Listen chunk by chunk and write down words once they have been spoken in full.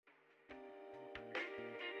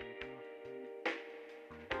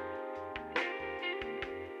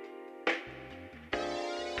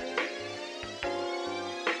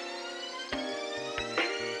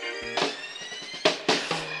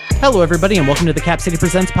Hello, everybody, and welcome to the Cap City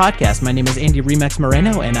Presents podcast. My name is Andy Remix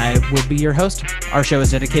Moreno, and I will be your host. Our show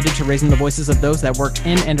is dedicated to raising the voices of those that work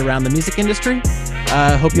in and around the music industry.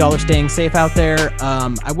 Hope you all are staying safe out there.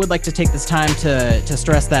 I would like to take this time to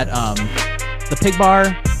stress that the Pig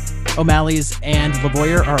Bar, O'Malley's, and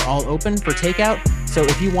Lavoyer are all open for takeout. So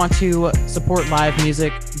if you want to support live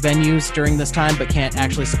music venues during this time but can't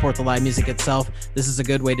actually support the live music itself, this is a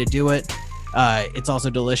good way to do it. It's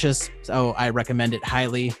also delicious, so I recommend it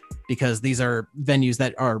highly because these are venues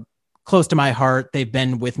that are close to my heart. They've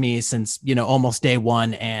been with me since, almost day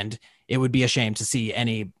one, and it would be a shame to see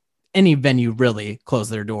any venue really close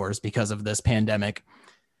their doors because of this pandemic.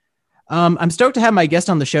 I'm stoked to have my guest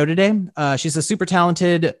on the show today. She's a super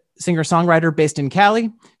talented singer-songwriter based in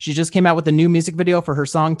Cali. She just came out with a new music video for her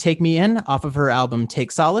song Take Me In off of her album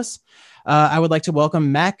Take Solace. I would like to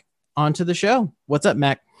welcome Mac onto the show. What's up,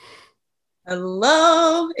 Mac?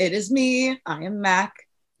 Hello, it is me. I am Mac.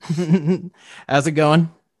 How's it going?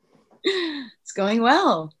 It's going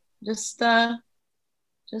well. Just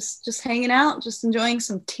hanging out, just enjoying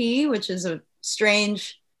some tea, which is a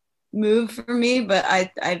strange move for me, but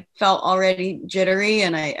I felt already jittery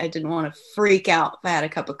and I didn't want to freak out if I had a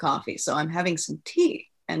cup of coffee. So I'm having some tea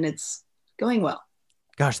and it's going well.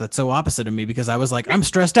 Gosh, that's so opposite of me because I was like, I'm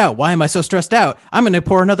stressed out. Why am I so stressed out? I'm going to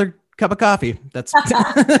pour another cup of coffee. That's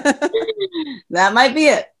that might be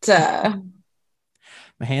it.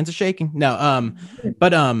 My hands are shaking. No,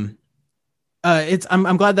 but I'm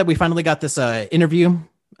glad that we finally got this interview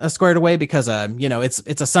squared away because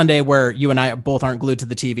it's a Sunday where you and I both aren't glued to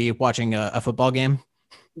the TV watching a football game.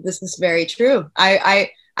 This is very true. I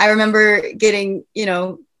remember getting,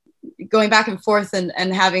 going back and forth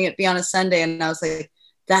and having it be on a Sunday, and I was like,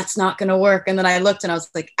 that's not going to work. And then I looked and I was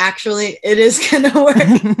like, actually, it is going to work.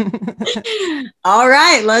 All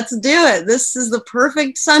right, let's do it. This is the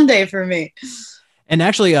perfect Sunday for me. And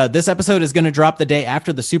actually, this episode is going to drop the day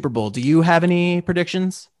after the Super Bowl. Do you have any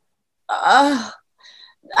predictions? I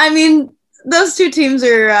mean, those two teams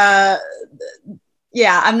are,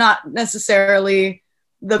 I'm not necessarily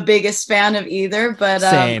the biggest fan of either, but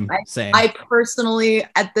same. I personally,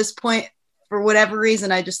 at this point, for whatever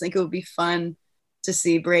reason, I just think it would be fun to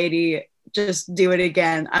see Brady just do it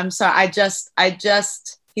again. I'm sorry.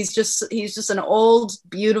 He's just an old,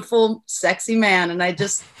 beautiful, sexy man. And I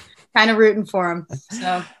just kind of rooting for him.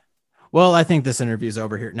 So, well, I think this interview's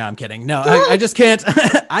over here. No, I'm kidding. No, I just can't.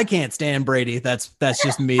 I can't stand Brady. That's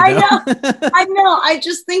just me. Though. I know. I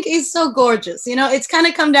just think he's so gorgeous. It's kind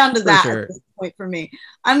of come down to that sure. At this point for me.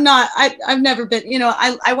 I've never been.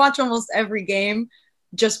 I watch almost every game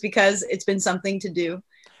just because it's been something to do,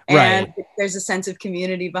 and right. There's a sense of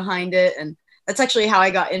community behind it, and that's actually how I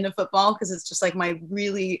got into football because it's just like my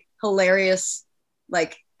really hilarious,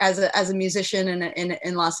 like as a musician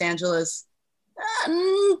in Los Angeles.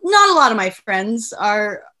 Not a lot of my friends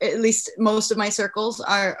are, at least most of my circles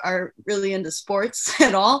are really into sports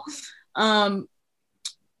at all.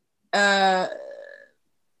 The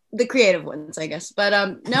creative ones, I guess. But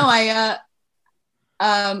no,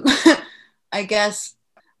 I guess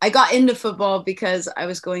I got into football because I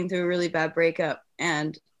was going through a really bad breakup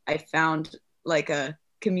and I found like a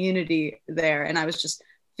community there, and I was just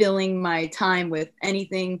filling my time with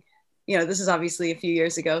anything. This is obviously a few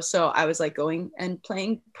years ago. So I was like going and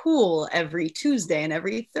playing pool every Tuesday and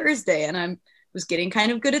every Thursday. And I was getting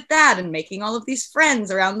kind of good at that and making all of these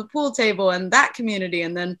friends around the pool table and that community.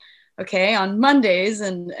 And then, okay, on Mondays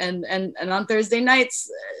and on Thursday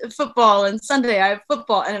nights, football, and Sunday I have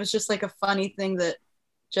football. And it was just like a funny thing that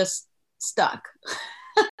just stuck.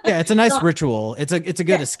 Yeah, it's a nice ritual. It's a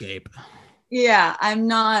good escape. Yeah, I'm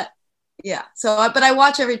not. Yeah. So, but I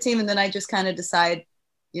watch every team and then I just kind of decide,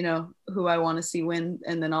 who I want to see win.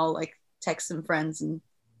 And then I'll like text some friends and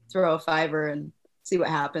throw a $5 and see what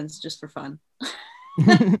happens just for fun.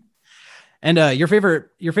 And your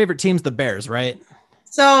favorite team's the Bears, right?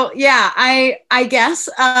 So yeah, I guess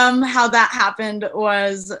how that happened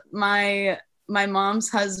was my mom's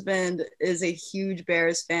husband is a huge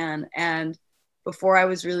Bears fan. And before I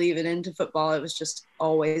was really even into football, it was just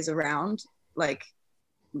always around. Like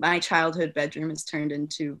my childhood bedroom has turned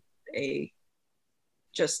into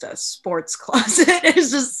just a sports closet.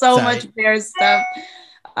 There's just so much Bears stuff,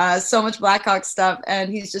 so much Blackhawks stuff,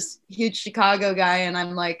 and he's just a huge Chicago guy. And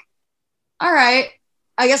I'm like, all right,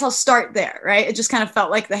 I guess I'll start there, right? It just kind of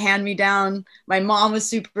felt like the hand-me-down. My mom was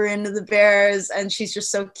super into the Bears, and she's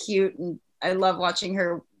just so cute, and I love watching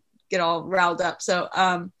her get all riled up. So,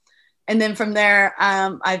 and then from there,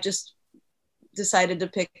 I've just decided to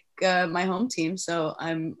pick my home team. So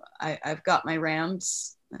I've got my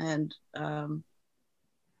Rams, and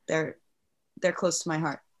they're close to my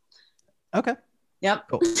heart. Okay. Yep.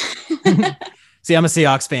 Cool. See, I'm a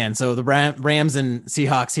Seahawks fan, so the Rams and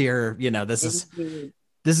Seahawks here, this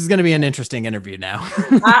is going to be an interesting interview now.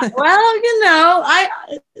 Well,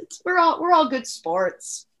 we're all good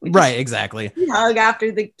sports. Right, exactly. We hug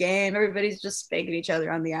after the game. Everybody's just spanking each other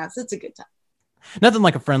on the ass. It's a good time. Nothing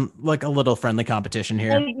like a little friendly competition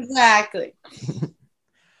here. Exactly.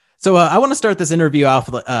 So I want to start this interview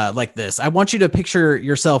off like this. I want you to picture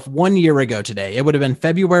yourself 1 year ago today. It would have been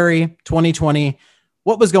February 2020.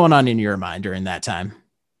 What was going on in your mind during that time?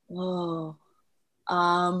 Oh,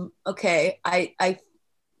 okay. I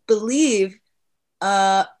believe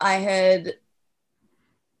I had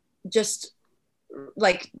just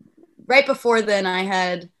like right before then I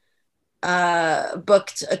had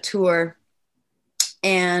booked a tour,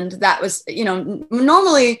 and that was,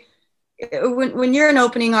 normally when you're an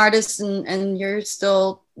opening artist and you're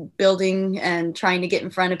still building and trying to get in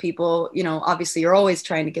front of people, obviously you're always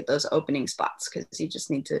trying to get those opening spots because you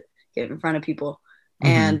just need to get in front of people.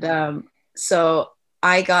 Mm-hmm. And so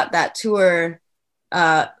I got that tour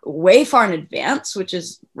way far in advance, which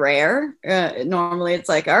is rare. Normally it's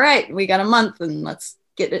like, all right, we got a month and let's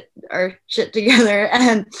get our shit together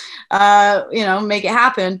and, make it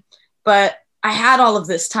happen. But I had all of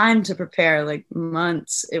this time to prepare, like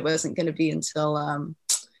months. It wasn't going to be until,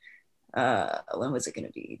 when was it going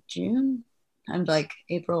to be? June? I'm like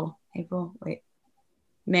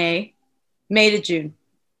May to June.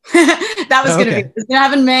 That was going to be, it was going to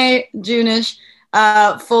happen May, June-ish,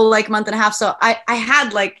 full like month and a half. So I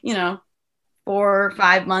had 4 or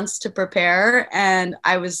 5 months to prepare, and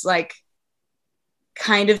I was like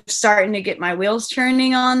kind of starting to get my wheels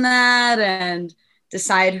turning on that and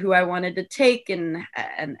decide who I wanted to take and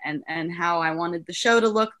how I wanted the show to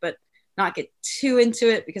look, but not get too into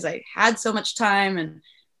it because I had so much time. And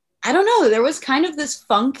I don't know, there was kind of this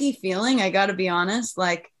funky feeling, I got to be honest,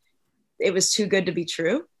 like it was too good to be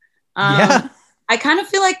true. I kind of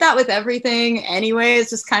feel like that with everything anyway.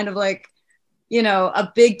 It's just kind of like,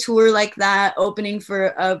 a big tour like that, opening for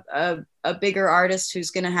a bigger artist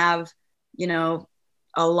who's going to have,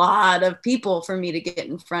 a lot of people for me to get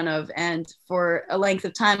in front of. And for a length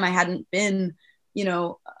of time, I hadn't been,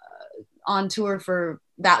 on tour for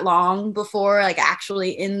that long before, like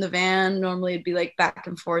actually in the van. Normally it'd be like back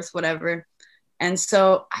and forth, whatever. And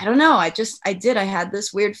so I don't know. I had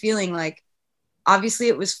this weird feeling like, obviously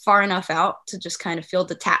it was far enough out to just kind of feel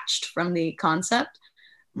detached from the concept,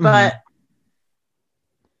 but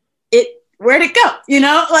where'd it go?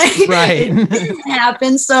 Right. It didn't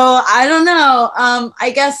happen. So I don't know. I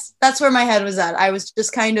guess that's where my head was at. I was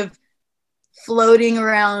just kind of floating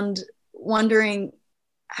around, wondering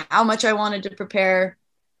how much I wanted to prepare,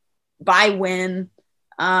 by when,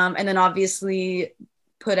 and then obviously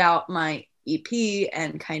put out my EP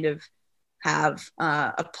and kind of have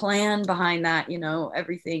a plan behind that.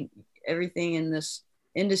 Everything in this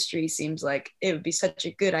industry seems like it would be such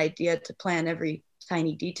a good idea to plan every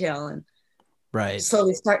tiny detail, and right,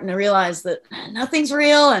 slowly starting to realize that nothing's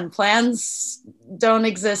real and plans don't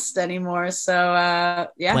exist anymore. So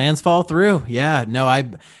plans fall through. No,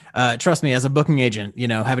 I trust me, as a booking agent,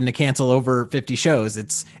 having to cancel over 50 shows,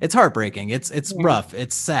 it's heartbreaking. It's rough.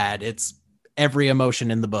 It's sad. It's every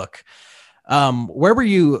emotion in the book. Where were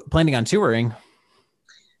you planning on touring?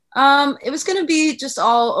 It was going to be just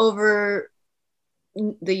all over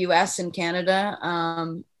the US and Canada.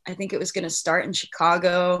 I think it was going to start in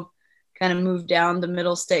Chicago, kind of move down the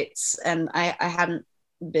middle states, and I hadn't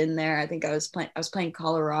been there. I think I was playing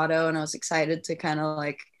Colorado, and I was excited to kind of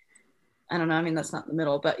like, I don't know, I mean that's not the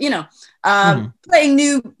middle, but playing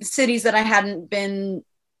new cities that I hadn't been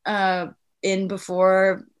in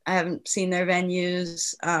before. I haven't seen their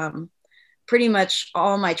venues. Pretty much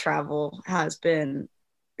all my travel has been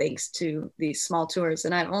thanks to these small tours,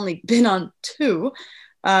 and I've only been on 2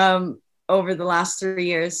 over the last 3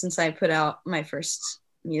 years since I put out my first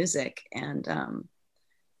music. And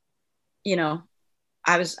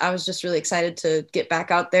I was just really excited to get back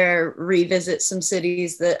out there, revisit some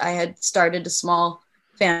cities that I had started a small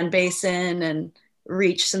fan base in, and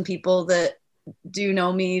reach some people that do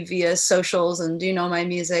know me via socials and do know my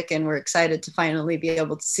music, and we're excited to finally be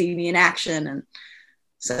able to see me in action. And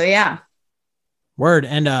so Word.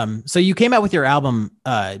 And so you came out with your album,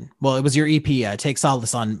 it was your EP, Take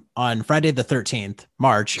Solace, on Friday the 13th,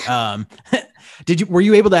 March. Were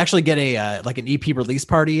you able to actually get an EP release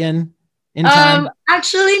party in time?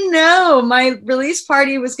 Actually, no. My release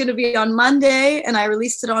party was going to be on Monday, and I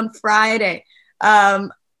released it on Friday.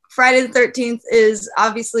 Friday the 13th is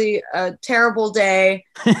obviously a terrible day.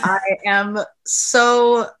 I am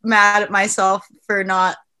so mad at myself for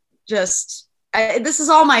not just, this is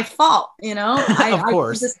all my fault, Of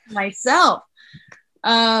course. I did this to myself.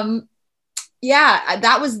 Yeah,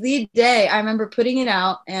 that was the day. I remember putting it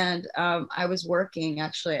out, and I was working.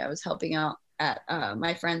 Actually, I was helping out at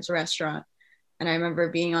my friend's restaurant, and I remember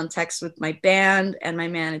being on text with my band and my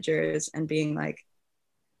managers and being like,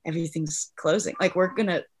 everything's closing, like we're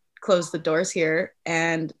gonna close the doors here.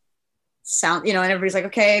 And sound, and everybody's like,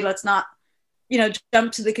 okay, let's not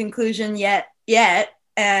jump to the conclusion yet,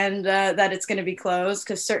 and that it's going to be closed,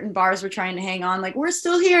 because certain bars were trying to hang on, like, we're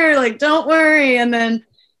still here, like, don't worry. And then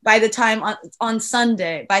by the time on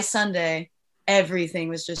Sunday, by Sunday, everything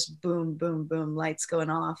was just boom, boom, boom, lights going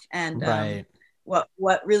off. And Right.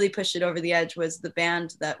 What really pushed it over the edge was the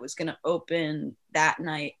band that was going to open that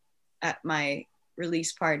night at my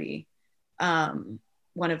release party.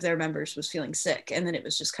 One of their members was feeling sick, and then it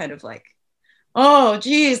was just kind of like, oh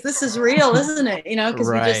geez, this is real, isn't it? Because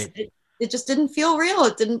Right. it just didn't feel real.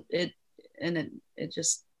 It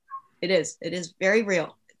is very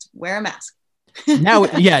real. It's wear a mask.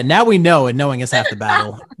 Now we know, and knowing is half the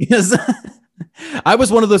battle. Because I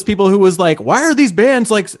was one of those people who was like, why are these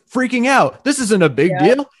bands like freaking out? This isn't a big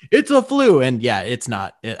deal. It's a flu. And yeah, it's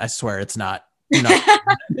not. I swear it's not.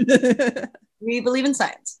 We believe in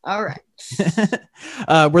science. All right.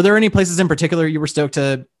 Were there any places in particular you were stoked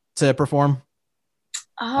to perform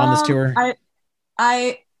on this tour?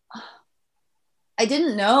 I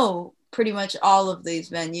didn't know pretty much all of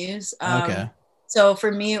these venues. Okay. So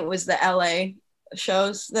for me, it was the LA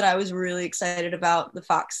shows that I was really excited about. The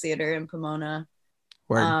Fox Theater in Pomona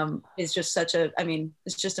is just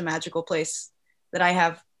it's just a magical place that I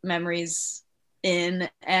have memories in.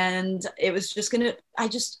 And it was just I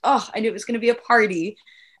knew it was going to be a party.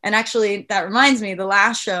 And actually, that reminds me, the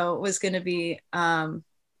last show was going to be, I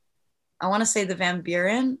want to say the Van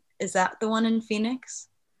Buren. Is that the one in Phoenix?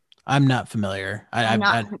 I'm not familiar.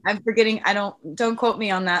 I'm forgetting. Don't quote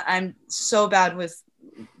me on that. I'm so bad with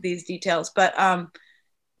these details. But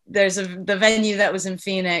there's the venue that was in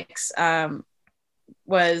Phoenix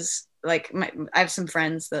was like, I have some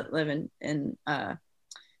friends that live in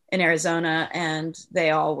Arizona, and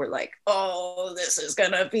they all were like, oh, this is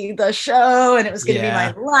gonna be the show, and it was gonna be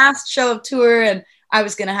my last show of tour, and I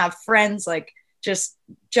was gonna have friends like just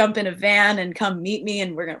jump in a van and come meet me,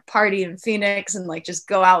 and we're gonna party in Phoenix and like just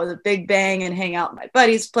go out with a big bang and hang out at my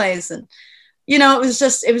buddy's place. And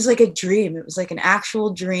it was like a dream. It was like an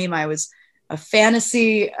actual dream. I was a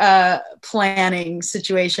fantasy planning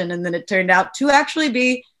situation, and then it turned out to actually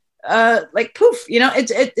be like poof.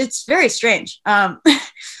 It's very strange.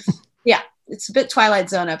 Yeah, it's a bit Twilight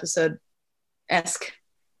Zone episode-esque,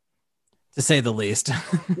 to say the least.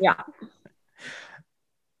 Yeah.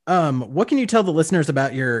 What can you tell the listeners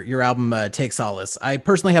about your album, Take Solace? I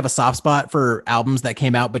personally have a soft spot for albums that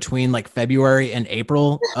came out between like February and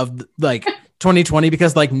April of like 2020,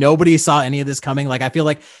 because like nobody saw any of this coming. Like I feel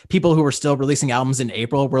like people who were still releasing albums in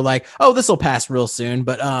April were like, oh, this will pass real soon.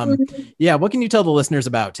 But yeah, what can you tell the listeners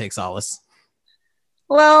about Take Solace?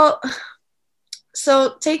 Well,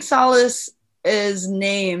 so Take Solace is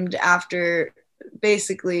named after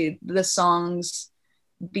basically the songs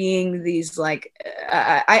being these like,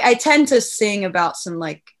 I tend to sing about some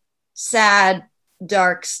like sad,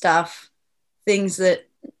 dark stuff, things that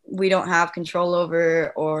we don't have control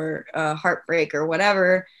over, or heartbreak or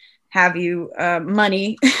whatever have you,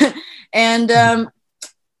 money. And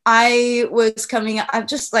I was coming up, I'm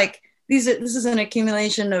just like, this is an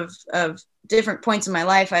accumulation of different points in my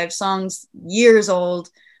life. I have songs years old.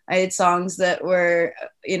 I had songs that were,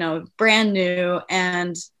 brand new,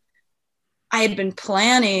 and I had been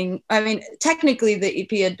planning. I mean, technically the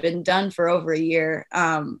EP had been done for over a year,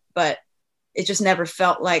 but it just never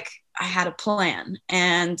felt like I had a plan,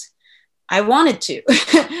 and I wanted to,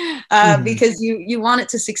 because you want it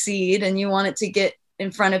to succeed, and you want it to get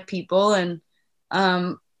in front of people. And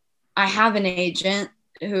I have an agent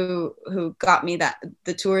who got me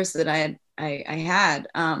the tours that I had,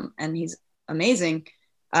 and he's amazing.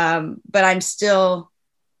 But I'm still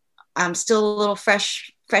a little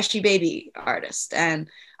freshy baby artist, and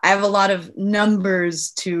I have a lot of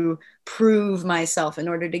numbers to prove myself in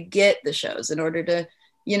order to get the shows, in order to,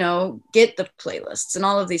 get the playlists and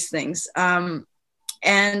all of these things. And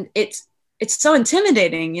it's so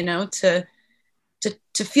intimidating, to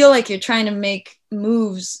feel like you're trying to make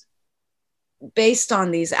moves based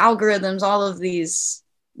on these algorithms, all of these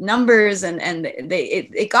numbers, and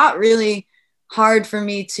it got really hard for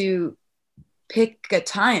me to pick a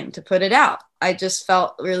time to put it out. I just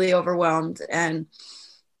felt really overwhelmed. And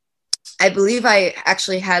I believe I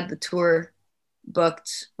actually had the tour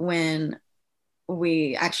booked when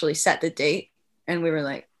we actually set the date, and we were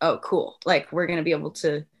like, oh, cool. Like, we're going to be able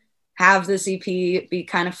to have this EP be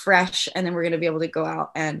kind of fresh, and then we're going to be able to go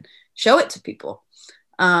out and show it to people.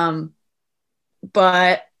 But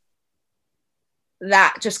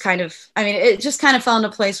that just kind of, I mean, it just kind of fell into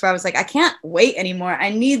place where I was like, I can't wait anymore. I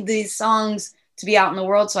need these songs to be out in the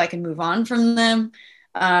world so I can move on from them.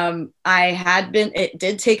 It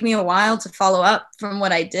did take me a while to follow up from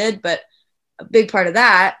what I did, but a big part of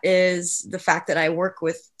that is the fact that I work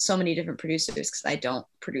with so many different producers because I don't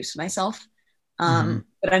produce myself.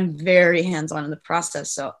 But I'm very hands-on in the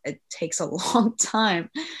process. So it takes a long time.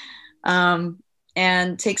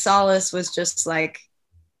 And Take Solace was just like,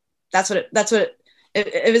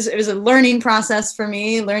 it was a learning process for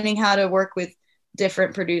me, learning how to work with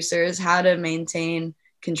different producers, how to maintain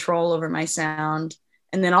control over my sound.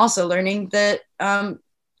 And then also learning that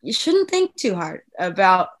you shouldn't think too hard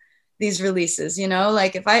about these releases, you know,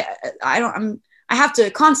 like if I have to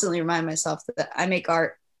constantly remind myself that I make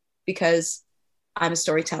art because I'm a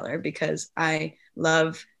storyteller, because I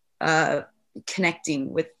love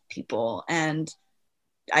connecting with people, and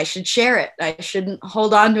I should share it. I shouldn't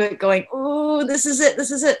hold on to it going, oh, this is it,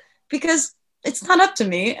 because it's not up to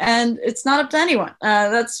me and it's not up to anyone.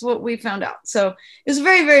 That's what we found out. So it was a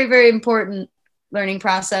very, very, very important learning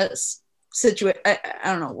process. I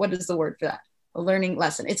don't know, what is the word for that? A learning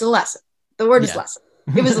lesson. It's a lesson. The word is lesson.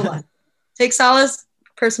 It was a lesson. Take Solace,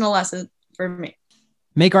 personal lesson for me.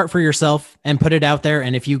 Make art for yourself and put it out there.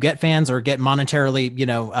 And if you get fans or get monetarily,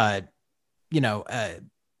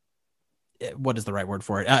 what is the right word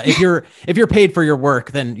for it? If you're paid for your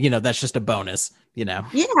work, then, that's just a bonus, Yeah,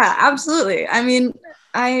 absolutely. I mean,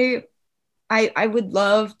 I would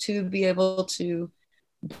love to be able to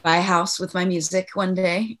buy a house with my music one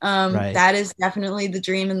day. Right. That is definitely the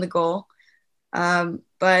dream and the goal.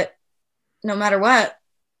 But no matter what,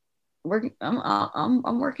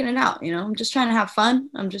 I'm working it out. I'm just trying to have fun.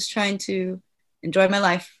 I'm just trying to enjoy my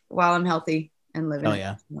life while I'm healthy and living. Oh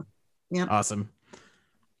yeah. Yeah. Awesome.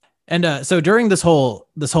 And so during this whole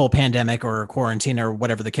pandemic or quarantine or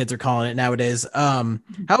whatever the kids are calling it nowadays, how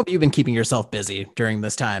have you been keeping yourself busy during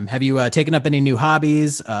this time? Have you taken up any new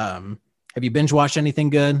hobbies? Have you binge watched anything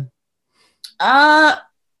good? I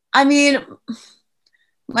mean,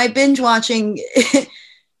 my binge watching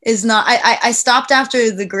is not, I stopped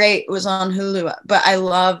after The Great was on Hulu, but I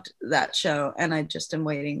loved that show and I just am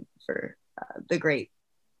waiting for The Great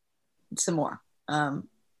some more.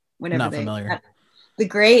 Whenever not familiar. The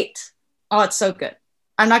Great. Oh, it's so good.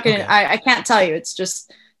 I'm not gonna. Okay. I can't tell you. It's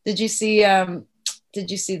just. Did you see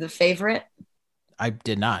The Favorite? I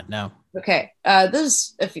did not. No. Okay.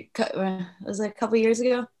 This was like a couple years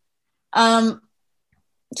ago.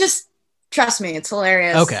 Just trust me, it's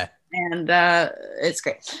hilarious. Okay. And it's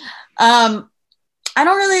great. I'm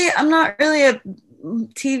not really a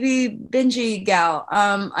TV bingey gal.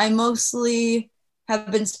 I mostly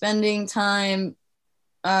have been spending time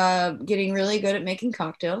getting really good at making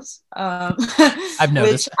cocktails. I've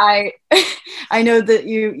noticed. Which I know that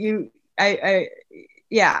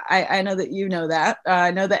I know that you know that.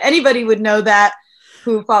 I know that anybody would know that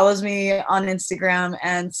who follows me on Instagram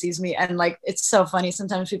and sees me. And like, it's so funny.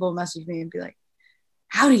 Sometimes people message me and be like,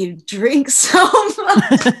 how do you drink so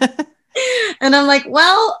much? And I'm like,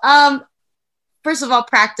 well, first of all,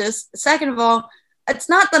 practice. Second of all, it's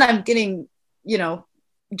not that I'm getting,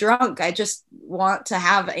 drunk. I just want to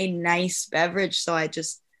have a nice beverage. So I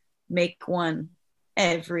just make one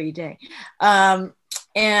every day.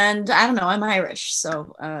 And I don't know, I'm Irish,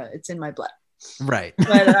 so it's in my blood. Right.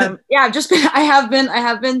 But yeah, I have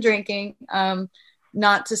been drinking.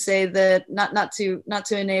 Not to say that not to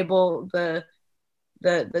enable the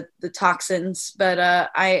toxins, but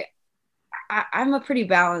I'm a pretty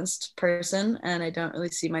balanced person, and I don't really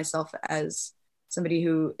see myself as somebody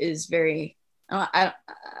who is very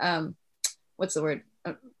what's the word?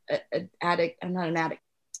 Addict. I'm not an addict.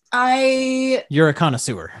 You're a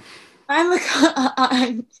connoisseur. I'm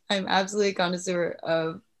absolutely a connoisseur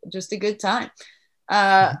of just a good time.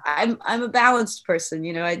 I'm a balanced person.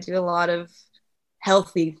 I do a lot of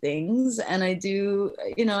healthy things, and I do,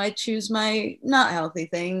 I choose my not healthy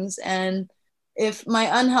things. And if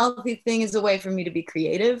my unhealthy thing is a way for me to be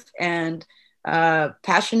creative and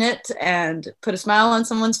passionate and put a smile on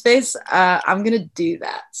someone's face, I'm gonna do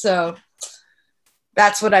that. So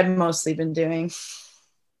that's what I've mostly been doing.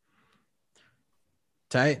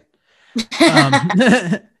 Tight.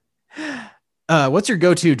 What's your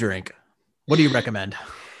go-to drink? What do you recommend?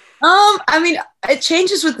 I mean, it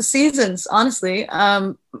changes with the seasons, honestly.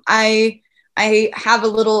 I have a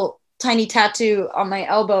little tiny tattoo on my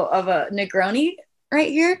elbow of a Negroni right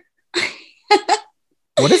here.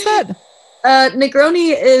 What is that?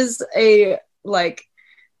 Negroni is a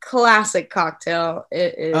classic cocktail.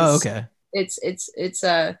 It is. Oh, okay. It's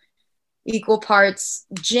equal parts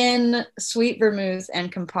gin, sweet vermouth,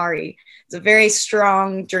 and Campari. It's a very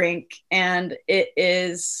strong drink, and it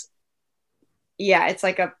is, yeah, it's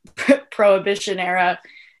like a prohibition era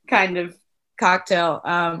kind of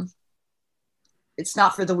cocktail. It's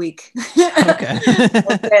not for the weak. Okay.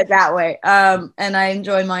 I'll say it that way. And I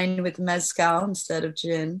enjoy mine with mezcal instead of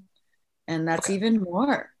gin, and that's even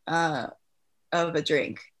more of a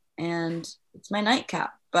drink. And it's my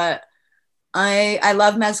nightcap. But I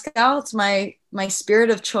love mezcal. It's my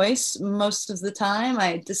spirit of choice most of the time.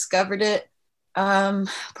 I discovered it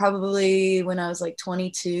probably when I was like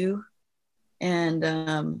 22, and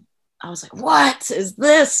I was like, "What is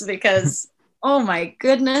this?" Because oh my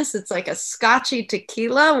goodness, it's like a scotchy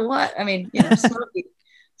tequila. What? I mean, smoky,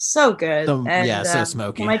 so good. So, And yeah, so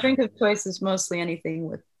smoky. my drink of choice is mostly anything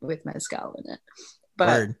with mezcal in it, but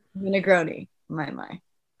Word. Negroni, my.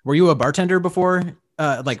 Were you a bartender before,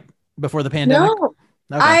 before the pandemic? No,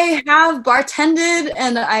 Okay. I have bartended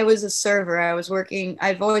and I was a server.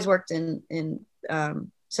 I've always worked in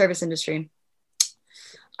service industry.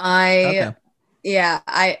 Okay.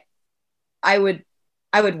 I would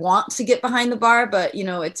want to get behind the bar, but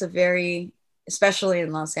it's especially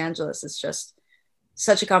in Los Angeles, it's just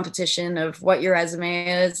such a competition of what your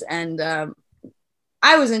resume is. And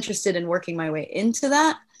I was interested in working my way into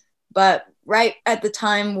that. But right at the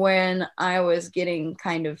time when I was getting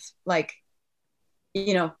kind of like,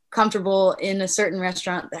 comfortable in a certain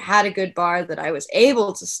restaurant that had a good bar, that I was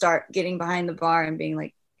able to start getting behind the bar and being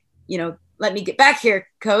like, let me get back here,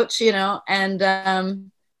 coach, and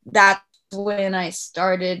that's when I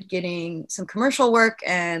started getting some commercial work,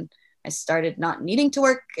 and I started not needing to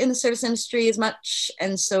work in the service industry as much.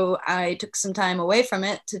 And so I took some time away from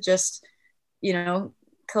it to just,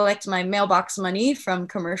 collect my mailbox money from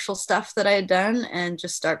commercial stuff that I had done and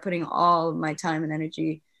just start putting all of my time and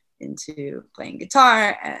energy into playing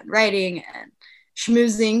guitar and writing and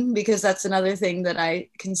schmoozing, because that's another thing that I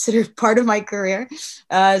consider part of my career.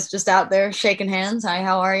 Is just out there shaking hands. Hi,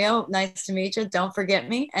 how are you? Nice to meet you. Don't forget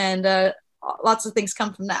me. And lots of things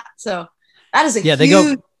come from that. So that is a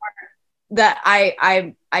huge part that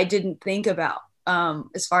I didn't think about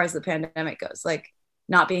as far as the pandemic goes, like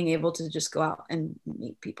not being able to just go out and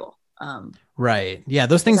meet people. Right. Yeah.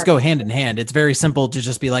 Those things go hand in hand. It's very simple to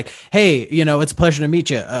just be like, hey, it's a pleasure to meet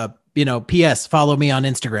you. PS, follow me on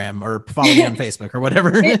Instagram or follow me on Facebook or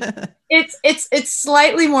whatever. It's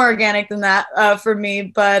slightly more organic than that for me,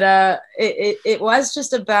 but it was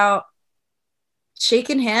just about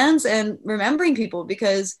shaking hands and remembering people,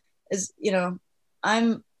 because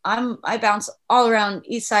I bounce all around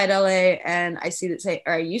East Side LA, and I see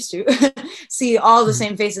I used to see all the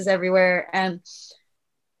same faces everywhere, and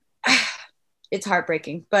it's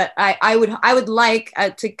heartbreaking. But I would like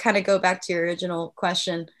to kind of go back to your original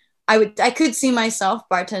question. I could see myself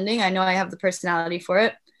bartending. I know I have the personality for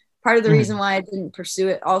it. Part of the reason why I didn't pursue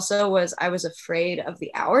it also was I was afraid of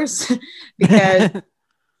the hours because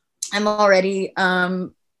I'm already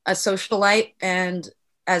a socialite, and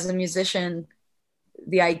as a musician,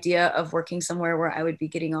 the idea of working somewhere where I would be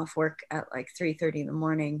getting off work at like 3:30 in the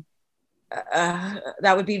morning,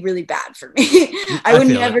 that would be really bad for me. I would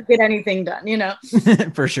never get anything done,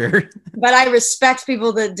 For sure. But I respect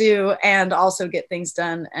people that do and also get things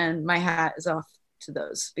done. And my hat is off to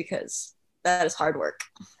those, because that is hard work.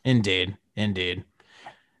 Indeed.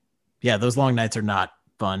 Yeah. Those long nights are not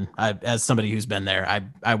fun. As somebody who's been there,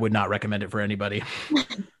 I would not recommend it for anybody.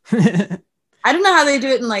 I don't know how they do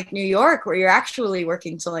it in like New York, where you're actually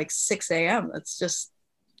working till like 6 a.m. That's just,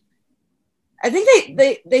 I think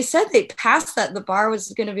they said they passed that the bar was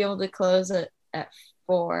going to be able to close at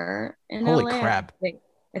 4 in Holy LA. crap.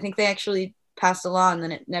 I think they actually passed a law, and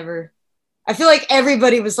then it never, I feel like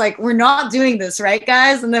everybody was like, we're not doing this, right,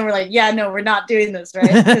 guys? And then we're like, yeah, no, we're not doing this,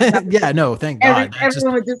 right? Yeah, no, thank God.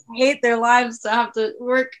 Everyone would just hate their lives to have to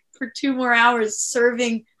work for 2 more hours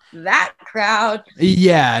serving that crowd.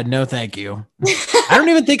 Yeah, no, thank you. I don't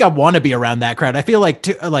even think I want to be around that crowd. I feel like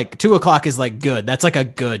 2 o'clock is like good. That's like a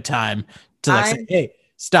good time to say, hey,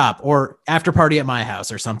 stop, or after party at my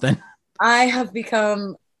house or something. I have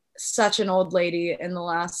become such an old lady in the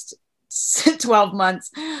last 12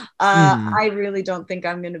 months. I really don't think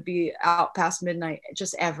I'm going to be out past midnight,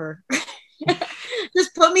 just ever.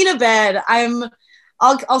 Just put me to bed.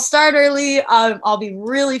 I'll start early. I'll be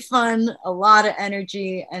really fun, a lot of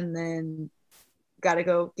energy, and then got to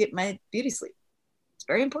go get my beauty sleep. It's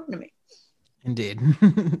very important to me. Indeed.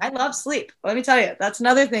 I love sleep. Let me tell you, that's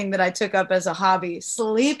another thing that I took up as a hobby,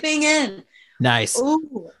 sleeping in. Nice.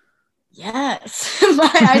 Ooh, yes.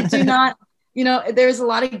 I do not, there's a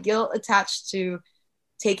lot of guilt attached to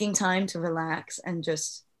taking time to relax and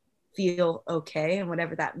just feel okay, and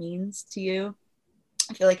whatever that means to you.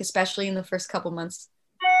 I feel like especially in the first couple months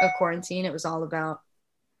of quarantine, it was all about,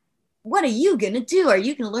 what are you going to do? Are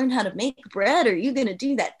you going to learn how to make bread? Are you going to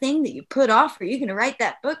do that thing that you put off? Are you going to write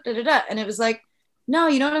that book? Da, da, da. And it was like, no,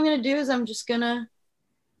 you know what I'm going to do is I'm just going to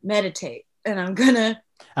meditate, and I'm going to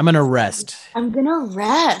rest.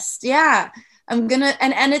 Yeah. And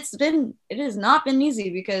it has not been easy,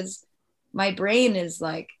 because my brain is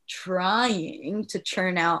like trying to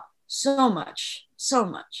churn out so much,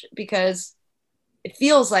 because it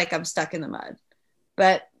feels like I'm stuck in the mud,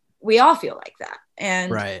 but we all feel like that.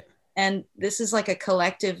 And, right. And this is like a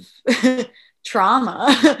collective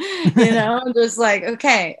trauma, just like,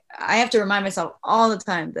 okay, I have to remind myself all the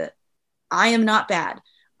time that I am not bad.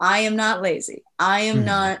 I am not lazy. I am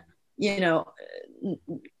not,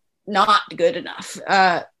 not good enough.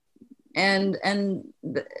 And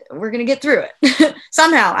we're going to get through it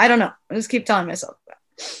somehow. I don't know. I just keep telling myself that.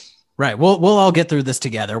 Right. We'll all get through this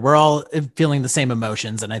together. We're all feeling the same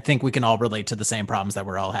emotions, and I think we can all relate to the same problems that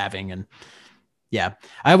we're all having. And yeah,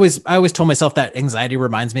 I always told myself that anxiety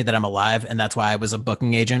reminds me that I'm alive, and that's why I was a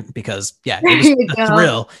booking agent, because it was the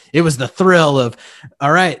thrill. It was the thrill of,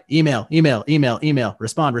 all right, email,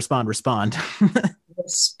 respond.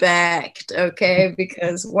 Respect. Okay.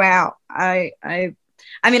 Because wow, I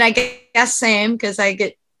mean, I guess same, because I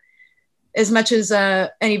get, as much as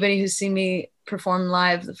anybody who's seen me perform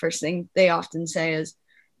live, the first thing they often say is,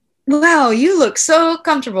 wow, you look so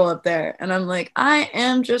comfortable up there. And I'm like, I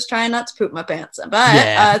am just trying not to poop my pants.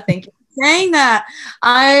 But thank you for saying that.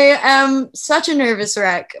 I am such a nervous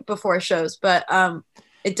wreck before shows, but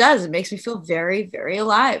it makes me feel very, very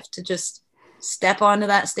alive to just step onto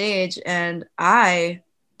that stage. And I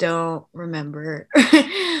don't remember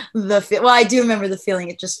I do remember the feeling.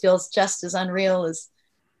 It just feels just as unreal as,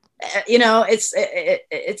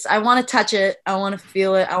 it's I want to touch it. I want to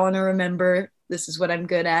feel it. I want to remember, this is what I'm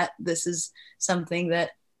good at. This is something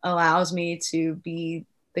that allows me to be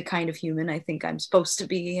the kind of human I think I'm supposed to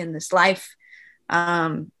be in this life.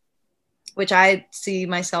 Which I see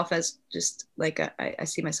myself as just like, I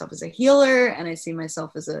see myself as a healer, and I see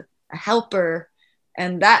myself as a helper.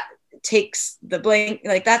 And that takes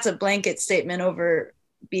that's a blanket statement over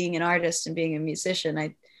being an artist and being a musician.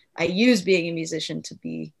 I use being a musician to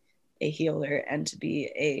be a healer and to be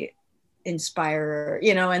a inspirer,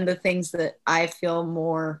 and the things that I feel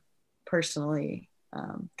more personally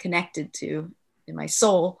connected to in my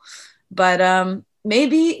soul. But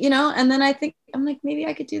maybe, and then I'm like, maybe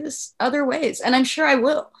I could do this other ways, and I'm sure I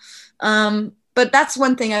will. But that's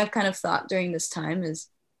one thing I've kind of thought during this time is,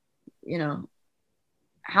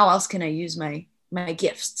 how else can I use my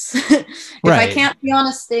gifts? If I can't be on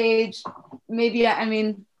a stage, maybe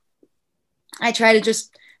I try to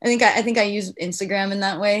just, I think I use Instagram in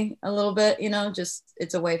that way a little bit, just,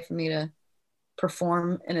 it's a way for me to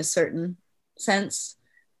perform in a certain sense.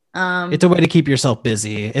 It's a way to keep yourself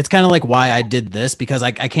busy. It's kind of like why I did this, because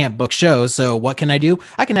I can't book shows. So what can I do?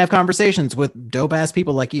 I can have conversations with dope ass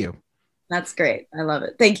people like you. That's great. I love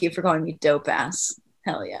it. Thank you for calling me dope ass.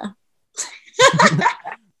 Hell yeah.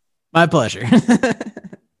 My pleasure.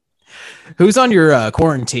 Who's on your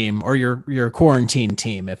quarantine, or your quarantine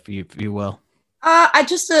team, if you will? I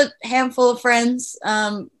just a handful of friends.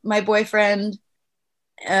 My boyfriend,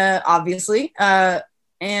 obviously,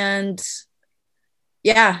 and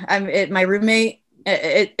yeah, my roommate.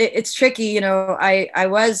 It's tricky, I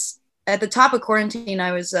was at the top of quarantine.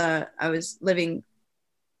 I was living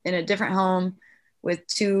in a different home with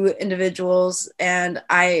two individuals, and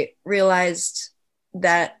I realized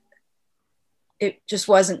that it just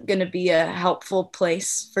wasn't going to be a helpful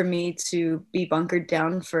place for me to be bunkered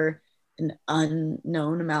down for an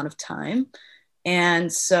unknown amount of time.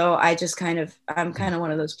 And so I'm kind of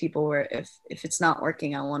one of those people where if it's not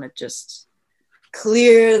working, I want to just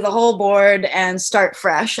clear the whole board and start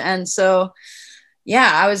fresh. And so,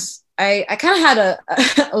 yeah, I kind of had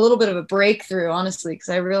a little bit of a breakthrough, honestly, because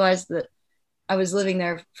I realized that I was living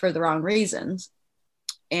there for the wrong reasons.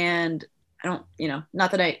 And I don't,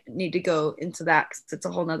 not that I need to go into that, because it's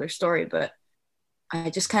a whole nother story, but I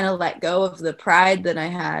just kind of let go of the pride that I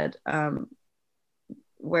had,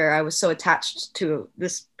 where I was so attached to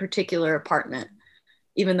this particular apartment,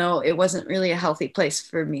 even though it wasn't really a healthy place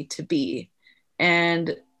for me to be.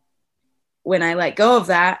 And when I let go of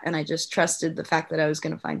that, and I just trusted the fact that I was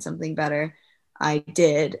going to find something better, I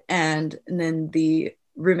did. And then the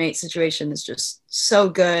roommate situation is just so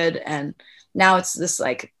good. And now it's this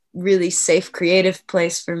like really safe, creative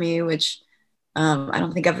place for me, which I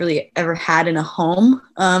don't think I've really ever had in a home,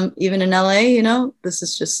 even in LA. This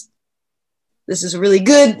is really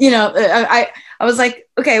good. I I was like,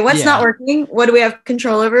 okay, what's not working? What do we have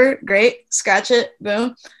control over? Great. Scratch it.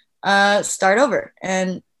 Boom. Start over.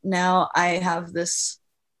 And now I have this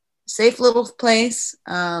safe little place.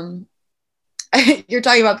 You're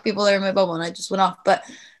talking about people that are in my bubble and I just went off. But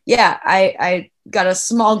yeah, I got a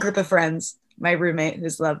small group of friends, my roommate,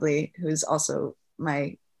 who's lovely, who's also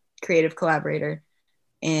my creative collaborator,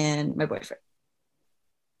 and my boyfriend.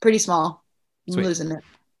 Pretty small. I'm losing it.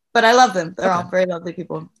 But I love them. They're all very lovely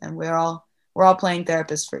people. And we're all playing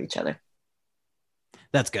therapists for each other.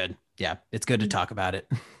 That's good. Yeah. It's good to talk about it.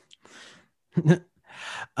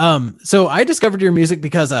 So I discovered your music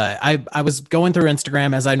because I was going through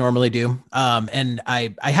Instagram as I normally do. And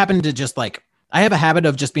I happened to just like, I have a habit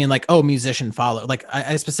of just being like, oh, musician follow. Like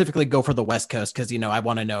I specifically go for the West Coast because, you know, I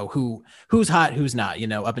want to know who's hot, who's not, you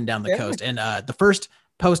know, up and down the coast. And the first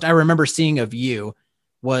post I remember seeing of you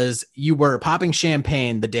was you were popping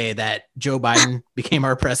champagne the day that Joe Biden became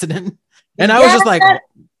our president. And I was just like,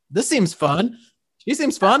 this seems fun. She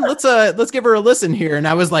seems fun. Let's give her a listen here. And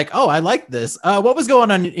I was like, oh, I like this. What was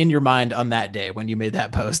going on in your mind on that day when you made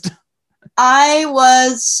that post? I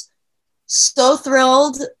was so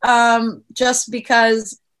thrilled, just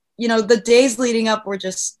because, you know, the days leading up were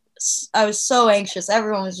just, I was so anxious.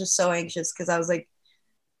 Everyone was just so anxious because I was like,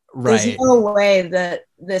 there's no way that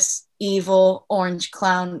this evil orange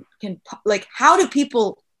clown can, like, how do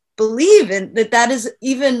people believe in that is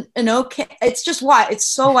even an okay? It's just why it's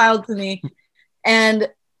so wild to me. And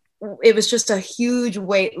it was just a huge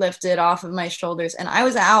weight lifted off of my shoulders. And I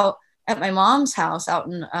was out at my mom's house out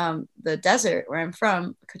in the desert where I'm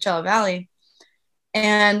from, Coachella Valley.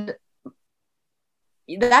 And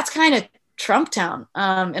that's kind of Trump town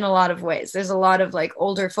in a lot of ways. There's a lot of like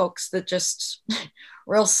older folks that just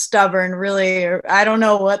real stubborn, really, or I don't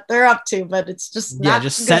know what they're up to, but it's just not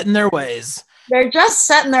just set in their ways. They're just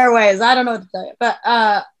set in their ways. I don't know what to tell you. But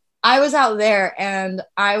I was out there and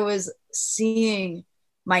I was seeing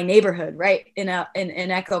my neighborhood right in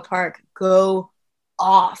Echo Park go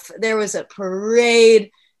off. There was a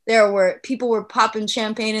parade. People were popping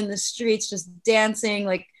champagne in the streets, just dancing,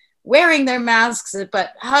 like wearing their masks,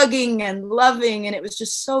 but hugging and loving. And it was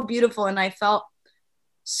just so beautiful. And I felt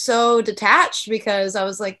so detached because I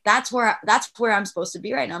was like, that's where I'm supposed to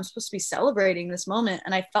be right now. I'm supposed to be celebrating this moment.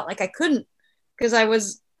 And I felt like I couldn't because I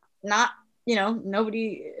was not, you know,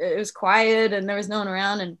 nobody, it was quiet and there was no one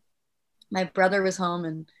around. And my brother was home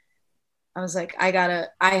and I was like, I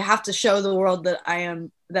have to show the world that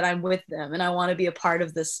I'm with them and I want to be a part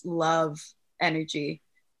of this love energy.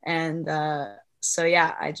 And so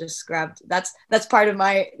yeah, I just grabbed, that's part of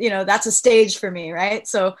my, you know, that's a stage for me, right?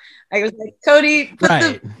 So I was like, Cody,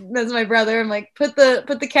 that's my brother. I'm like, put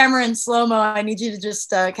the camera in slow-mo. I need you to just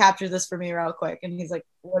capture this for me real quick. And he's like,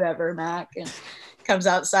 whatever, Mac. And comes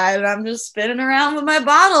outside and I'm just spinning around with my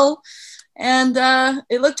bottle. And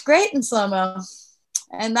it looked great in slow-mo.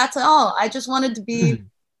 And that's all. I just wanted to be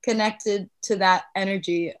connected to that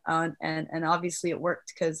energy. And obviously it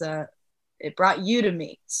worked because it brought you to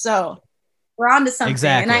me. So we're on to something.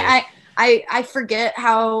 Exactly. And I forget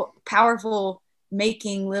how powerful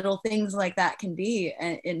making little things like that can be.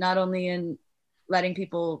 And not only in letting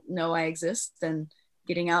people know I exist and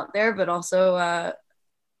getting out there, but also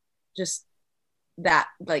just that,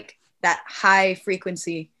 like that high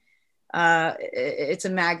frequency. It's a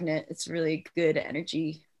magnet. It's really good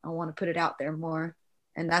energy. I want to put it out there more,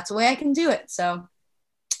 and that's the way I can do it. So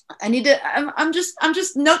I need to, I'm just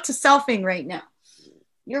note to selfing right now.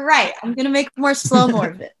 You're right. I'm going to make more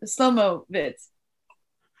slow-mo vids.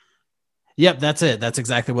 Yep. That's it. That's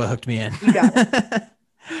exactly what hooked me in. You got it.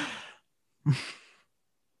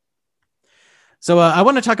 So I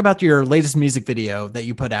want to talk about your latest music video that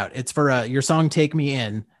you put out. It's for your song, Take Me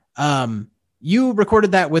In. You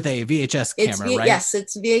recorded that with a VHS camera, right? Yes,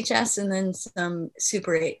 it's VHS and then some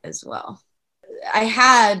Super 8 as well. I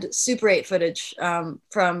had Super 8 footage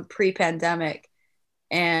from pre-pandemic,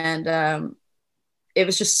 and it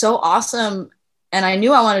was just so awesome. And I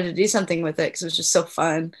knew I wanted to do something with it because it was just so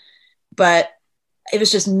fun. But it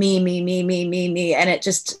was just me. And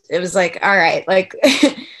it was like, all right, like,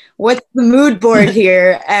 what's the mood board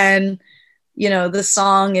here? And, you know, the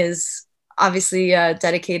song is obviously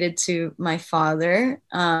dedicated to my father.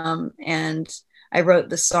 And I wrote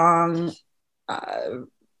the song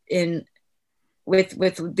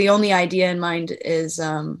with the only idea in mind is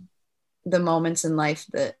the moments in life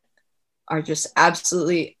that are just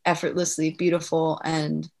absolutely effortlessly beautiful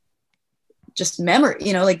and just memory,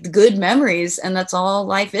 you know, like the good memories. And that's all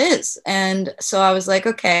life is. And so I was like,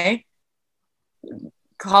 okay,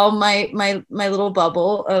 call my little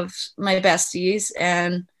bubble of my besties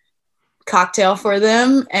and cocktail for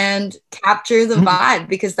them and capture the vibe,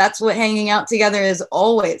 because that's what hanging out together is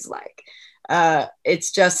always like.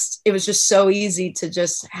 It was just so easy to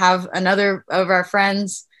just have another of our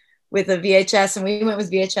friends with a VHS, and we went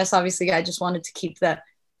with VHS. Obviously, I just wanted to keep the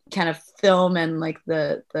kind of film and like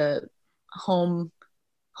the home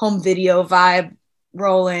video vibe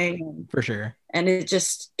rolling. For sure. And it's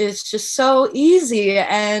just so easy,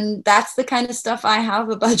 and that's the kind of stuff I have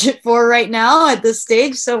a budget for right now at this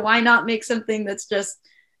stage. So why not make something that's just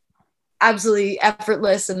absolutely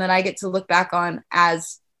effortless and that I get to look back on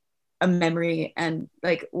as a memory, and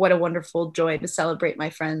like what a wonderful joy to celebrate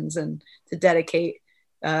my friends and to dedicate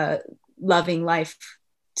loving life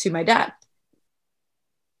to my dad.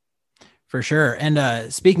 For sure.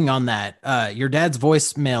 And speaking on that, your dad's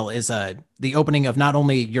voicemail is the opening of not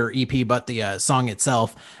only your EP, but the song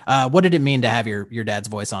itself. What did it mean to have your dad's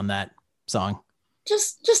voice on that song?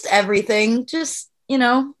 Just everything. Just, you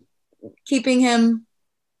know, keeping him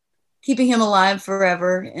alive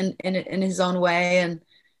forever in his own way, and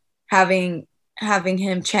having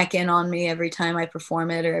him check in on me every time I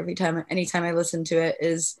perform it, or anytime I listen to it,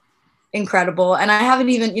 is incredible. And I haven't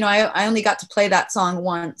even, you know, I only got to play that song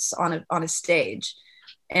once on a stage,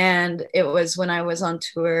 and it was when I was on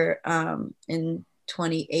tour in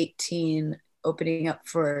 2018, opening up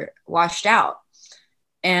for Washed Out,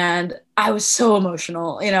 and I was so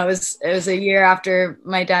emotional. You know, it was a year after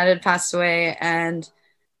my dad had passed away, and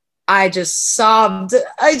I just sobbed.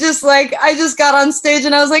 I just got on stage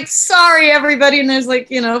and I was like, sorry everybody, and there's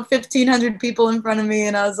like, you know, 1,500 people in front of me,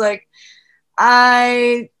 and I was like,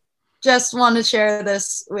 I just want to share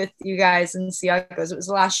this with you guys and see how it goes. It was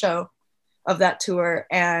the last show of that tour,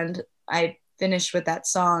 and I finished with that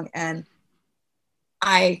song, and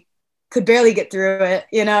I could barely get through it.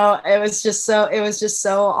 You know, it was just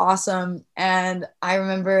so awesome. And I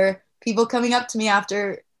remember people coming up to me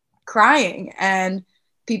after crying, and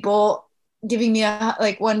people giving me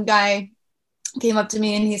one guy came up to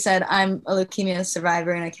me and he said, I'm a leukemia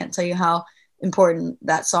survivor, and I can't tell you how important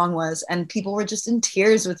that song was. And people were just in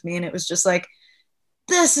tears with me, and it was just like,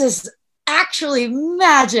 this is actually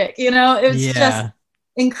magic, you know. It was just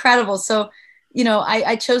incredible. So, you know,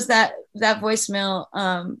 I chose that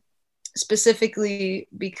voicemail specifically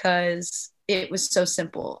because it was so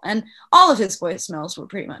simple, and all of his voicemails were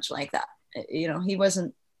pretty much like that. You know,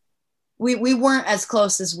 we weren't as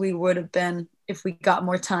close as we would have been if we got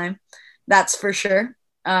more time, that's for sure.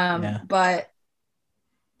 But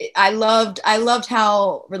I loved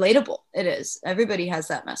how relatable it is. Everybody has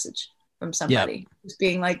that message from somebody who's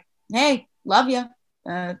being like, hey, love you.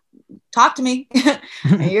 Talk to me.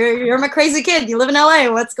 you're my crazy kid. You live in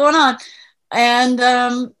LA. What's going on? And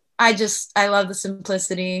I love the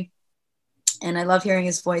simplicity, and I love hearing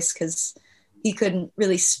his voice, because he couldn't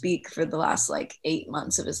really speak for the last like 8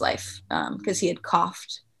 months of his life, because he had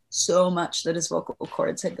coughed so much that his vocal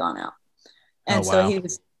cords had gone out. And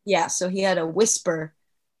so he had a whisper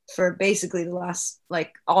for basically the last,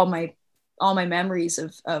 like, all my memories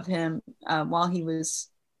of him while he was,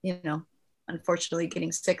 you know, unfortunately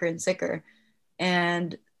getting sicker and sicker.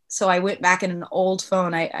 And so I went back in an old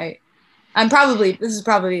phone. This is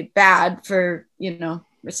probably bad for, you know,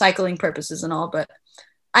 recycling purposes and all, but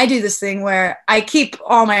I do this thing where I keep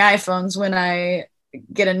all my iPhones when I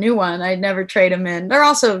get a new one. I never trade them in. They're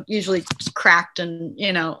also usually cracked and,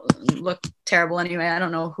 you know, look terrible anyway. I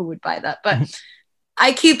don't know who would buy that, but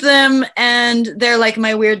I keep them, and they're like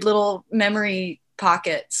my weird little memory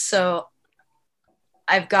pockets. So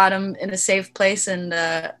I've got them in a safe place, and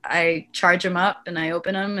I charge them up, and I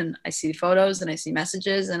open them, and I see photos, and I see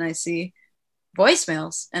messages, and I see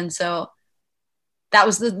voicemails. And so that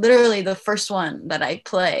was literally the first one that I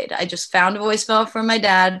played. I just found a voicemail from my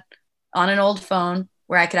dad on an old phone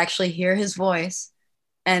where I could actually hear his voice.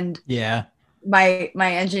 And my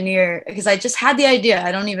engineer, because I just had the idea,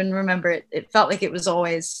 I don't even remember it. It felt like it was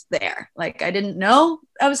always there. Like, I didn't know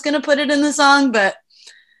I was going to put it in the song, but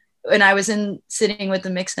when I was sitting with the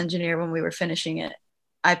mix engineer when we were finishing it,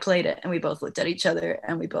 I played it, and we both looked at each other,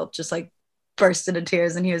 and we both just like burst into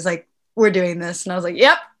tears. And he was like, we're doing this. And I was like,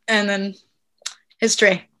 yep. And then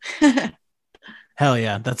history. Hell